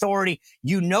transferred authority.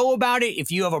 You know about it. If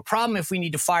you have a problem, if we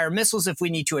need to fire missiles, if we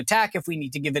need to attack, if we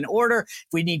need to give an order, if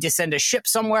we need to send a ship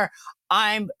somewhere,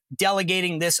 I'm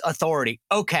delegating this authority.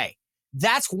 Okay,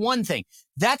 that's one thing.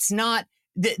 That's not,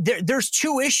 there's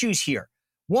two issues here.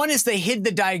 One is they hid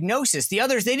the diagnosis. The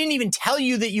other is they didn't even tell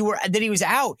you that he was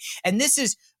out. And this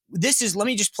is, let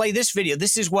me just play this video.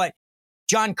 This is what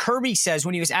John Kirby says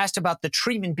when he was asked about the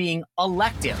treatment being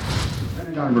elective. The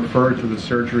Pentagon referred to the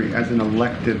surgery as an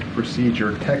elective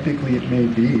procedure. Technically, it may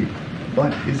be,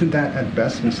 but isn't that at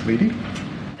best misleading?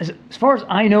 As far as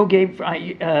I know, Gabe,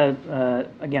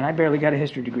 again, I barely got a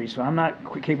history degree, so I'm not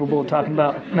capable of talking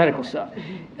about medical stuff.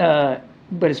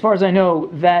 But as far as I know,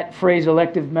 that phrase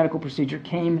elective medical procedure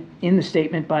came in the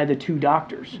statement by the two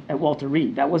doctors at Walter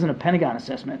Reed. That wasn't a Pentagon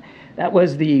assessment. That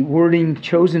was the wording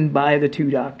chosen by the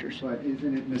two doctors. But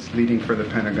isn't it misleading for the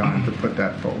Pentagon to put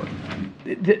that forward?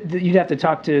 You'd have to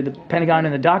talk to the Pentagon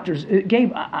and the doctors.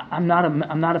 Gabe, I'm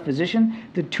not a physician.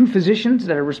 The two physicians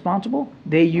that are responsible,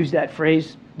 they use that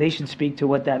phrase. They should speak to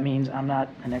what that means. I'm not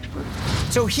an expert.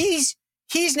 So he's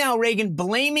now, Reagan,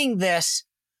 blaming this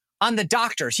on the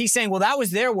doctors. He's saying, well, that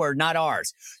was their word, not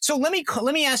ours. So let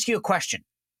me ask you a question.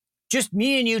 Just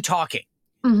me and you talking.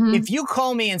 Mm-hmm. If you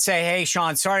call me and say, hey,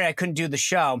 Sean, sorry I couldn't do the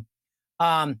show.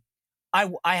 I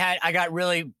got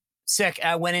really sick.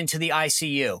 I went into the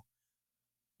ICU.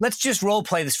 Let's just role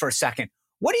play this for a second.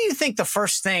 What do you think the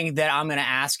first thing that I'm going to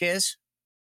ask is?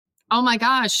 Oh my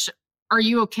gosh, are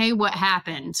you okay? What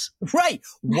happened? Right.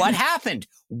 What happened?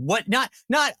 What not,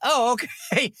 oh,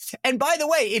 okay. And by the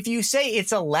way, if you say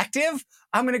it's elective,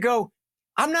 I'm going to go,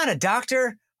 I'm not a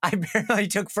doctor. I barely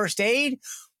took first aid.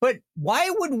 But why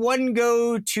would one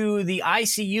go to the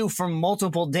ICU for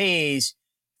multiple days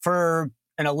for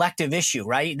an elective issue,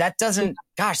 right? That doesn't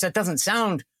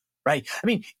sound right. I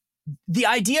mean, the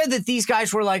idea that these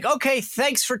guys were like, okay,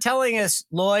 thanks for telling us,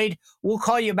 Lloyd, we'll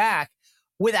call you back,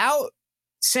 without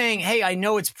saying, hey, I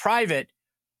know it's private,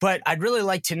 but I'd really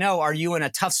like to know, are you in a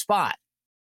tough spot?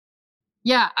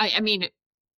 Yeah, I mean,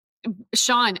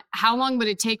 Sean, how long would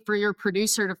it take for your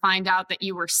producer to find out that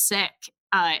you were sick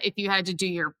if you had to do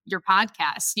your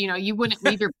podcast? You know, you wouldn't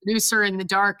leave your producer in the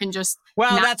dark and just...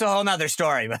 Well, that's a whole nother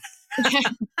story. But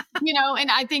you know, and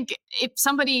I think if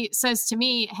somebody says to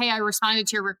me, hey, I responded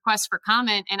to your request for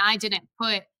comment and I didn't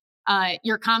put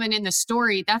your comment in the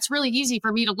story, that's really easy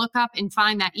for me to look up and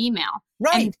find that email.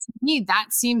 Right. And to me, that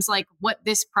seems like what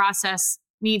this process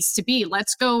needs to be.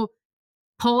 Let's go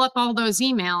pull up all those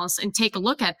emails and take a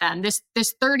look at them. This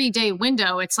 30-day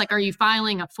window, it's like, are you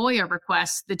filing a FOIA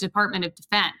request, the Department of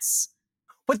Defense?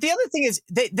 But the other thing is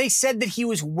they said that he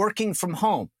was working from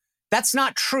home. That's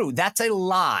not true. That's a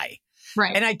lie.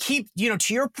 Right. And I keep,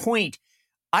 to your point,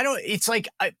 I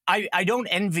don't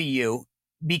envy you,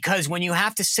 because when you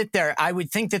have to sit there, I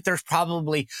would think that there's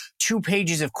probably 2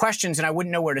 pages of questions and I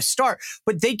wouldn't know where to start.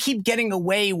 But they keep getting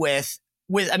away with,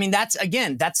 I mean,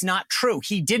 that's not true.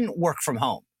 He didn't work from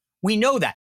home. We know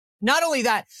that. Not only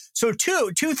that, so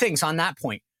two things on that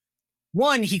point.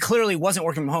 One, he clearly wasn't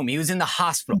working from home. He was in the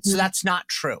hospital. Mm-hmm. So that's not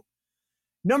true.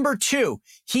 Number 2,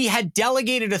 he had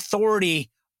delegated authority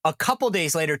a couple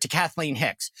days later to Kathleen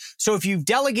Hicks. So if you've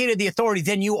delegated the authority,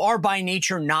 then you are by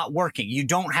nature not working. You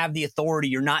don't have the authority.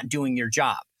 You're not doing your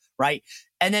job, right?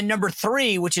 And then number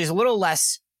 3, which is a little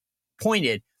less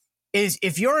pointed, is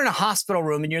if you're in a hospital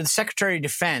room and you're the Secretary of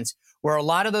Defense, where a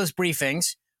lot of those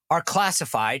briefings are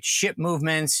classified, ship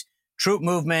movements, troop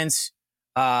movements,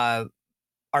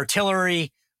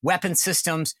 artillery, weapon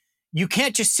systems, you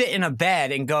can't just sit in a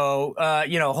bed and go,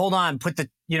 hold on,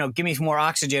 give me some more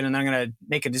oxygen and I'm going to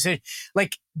make a decision.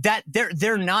 Like that,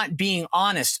 they're not being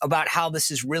honest about how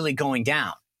this is really going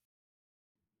down.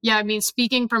 Yeah, I mean,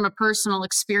 speaking from a personal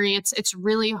experience, it's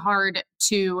really hard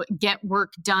to get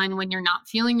work done when you're not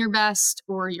feeling your best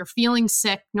or you're feeling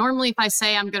sick. Normally, if I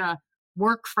say I'm going to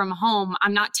work from home,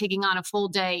 I'm not taking on a full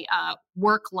day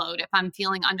workload if I'm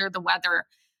feeling under the weather.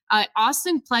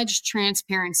 Austin pledged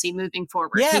transparency moving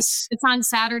forward. Yes. It's on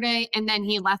Saturday, and then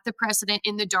he left the president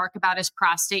in the dark about his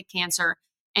prostate cancer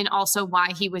and also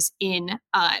why he was in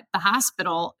the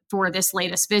hospital for this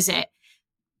latest visit.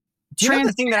 Do you know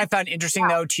the thing that I found interesting,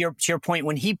 though, to your point,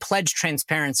 when he pledged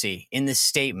transparency in this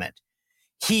statement,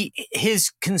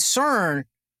 his concern,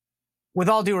 with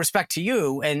all due respect to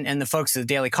you and the folks at the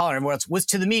Daily Caller and everyone else, was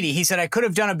to the media. He said, I could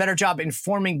have done a better job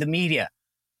informing the media.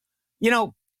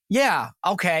 Yeah,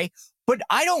 okay. But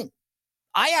I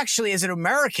actually, as an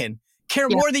American, care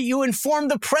more that you inform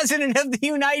the president of the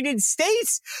United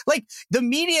States. Like, the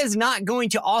media is not going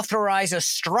to authorize a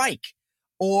strike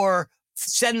or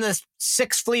send the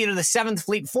 6th Fleet or the 7th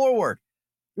Fleet forward,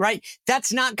 right?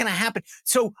 That's not going to happen.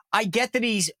 So I get that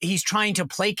he's trying to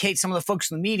placate some of the folks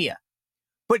in the media,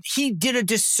 but he did a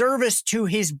disservice to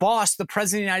his boss, the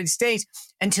president of the United States,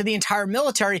 and to the entire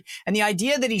military. And the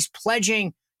idea that he's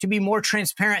pledging to be more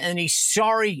transparent and he's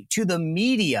sorry to the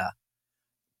media,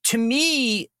 to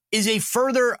me, is a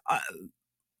further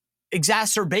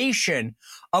exacerbation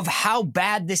of how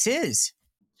bad this is.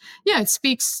 Yeah, it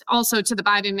speaks also to the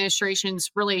Biden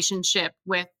administration's relationship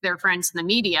with their friends in the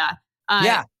media.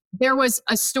 There was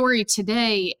a story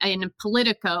today in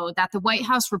Politico that the White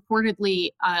House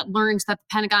reportedly learns that the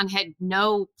Pentagon had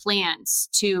no plans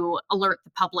to alert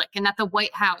the public and that the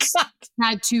White House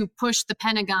had to push the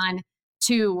Pentagon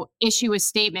to issue a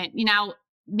statement. Now,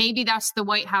 maybe that's the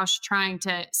White House trying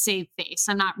to save face.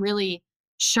 I'm not really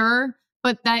sure,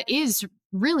 but that is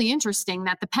really interesting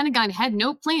that the Pentagon had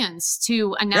no plans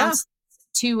to announce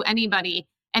to anybody.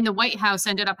 And the White House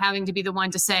ended up having to be the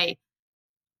one to say,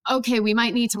 okay, we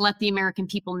might need to let the American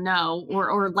people know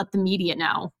or let the media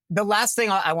know. The last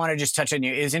thing I want to just touch on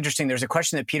is interesting. There's a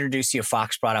question that Peter Doocy of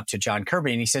Fox brought up to John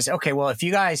Kirby. And he says, okay, well, if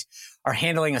you guys are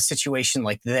handling a situation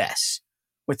like this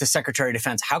with the Secretary of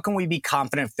Defense, how can we be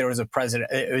confident if there was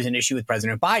an issue with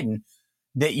President Biden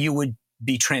that you would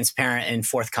be transparent and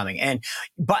forthcoming? And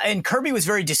Kirby was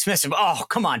very dismissive. Oh,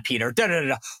 come on, Peter.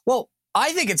 Well,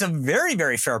 I think it's a very,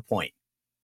 very fair point.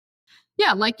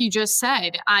 Yeah, like you just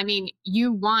said, I mean,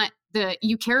 you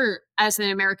care as an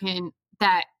American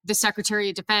that the Secretary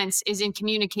of Defense is in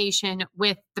communication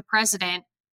with the president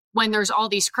when there's all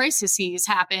these crises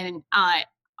happen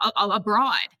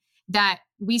abroad that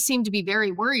we seem to be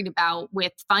very worried about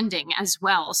with funding as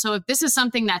well. So if this is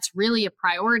something that's really a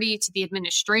priority to the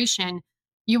administration,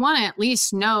 you want to at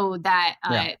least know that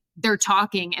they're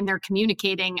talking and they're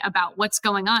communicating about what's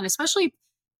going on, especially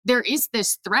there is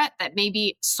this threat that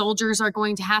maybe soldiers are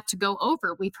going to have to go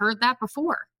over. We've heard that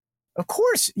before. Of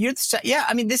course.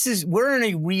 I mean, we're in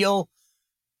a real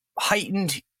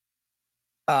heightened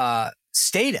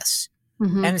status.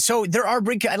 Mm-hmm. And so there are,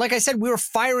 like I said, we were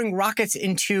firing rockets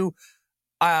into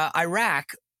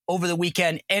Iraq over the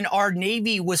weekend, and our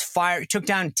Navy took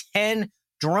down 10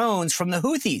 drones from the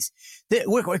Houthis.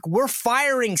 We're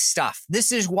firing stuff.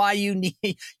 This is why you need,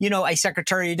 a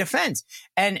Secretary of Defense.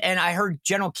 And I heard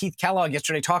General Keith Kellogg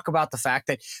yesterday talk about the fact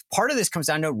that part of this comes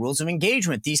down to rules of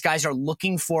engagement. These guys are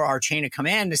looking for our chain of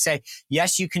command to say,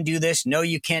 yes, you can do this. No,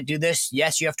 you can't do this.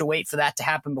 Yes, you have to wait for that to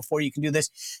happen before you can do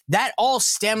this. That all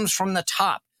stems from the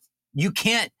top. You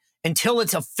can't, until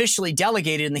it's officially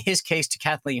delegated, in his case to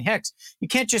Kathleen Hicks, you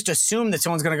can't just assume that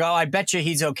someone's going to go, I bet you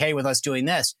he's okay with us doing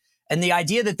this. And the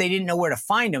idea that they didn't know where to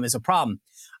find him is a problem.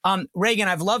 Reagan,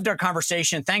 I've loved our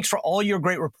conversation. Thanks for all your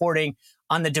great reporting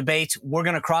on the debates. We're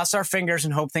going to cross our fingers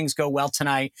and hope things go well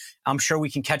tonight. I'm sure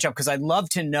we can catch up because I'd love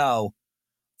to know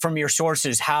from your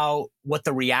sources what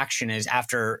the reaction is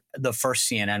after the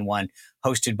first CNN one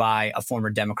hosted by a former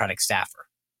Democratic staffer.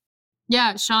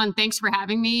 Yeah, Sean, thanks for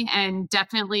having me, and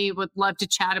definitely would love to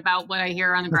chat about what I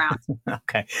hear on the ground.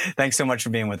 Okay. Thanks so much for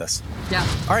being with us. Yeah.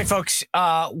 All right, folks.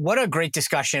 What a great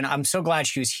discussion. I'm so glad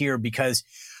she was here because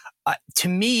to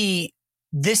me,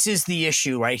 this is the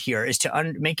issue right here, is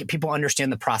to make people understand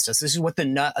the process. This is what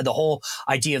the whole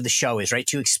idea of the show is, right?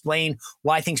 To explain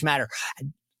why things matter.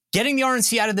 Getting the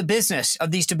RNC out of the business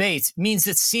of these debates means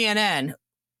that CNN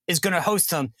is going to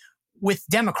host them with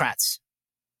Democrats.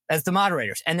 as the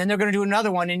moderators. And then they're going to do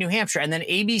another one in New Hampshire. And then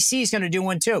ABC is going to do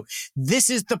one too. This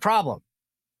is the problem.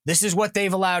 This is what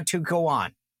they've allowed to go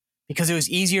on because it was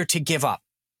easier to give up.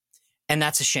 And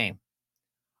that's a shame.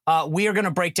 We are going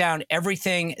to break down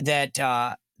everything that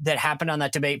happened on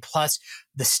that debate, plus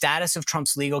the status of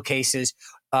Trump's legal cases,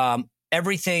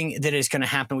 everything that is going to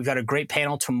happen. We've got a great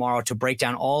panel tomorrow to break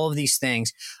down all of these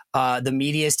things. The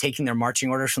media is taking their marching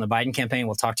orders from the Biden campaign.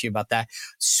 We'll talk to you about that.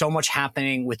 So much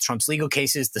happening with Trump's legal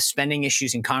cases, the spending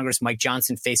issues in Congress, Mike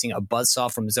Johnson facing a buzzsaw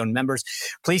from his own members.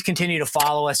 Please continue to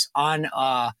follow us on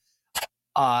our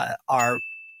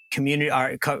community,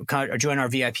 join our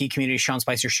VIP community,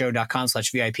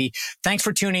 SeanSpicerShow.com/VIP. Thanks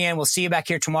for tuning in. We'll see you back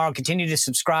here tomorrow. Continue to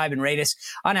subscribe and rate us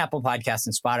on Apple Podcasts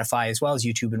and Spotify, as well as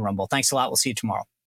YouTube and Rumble. Thanks a lot. We'll see you tomorrow.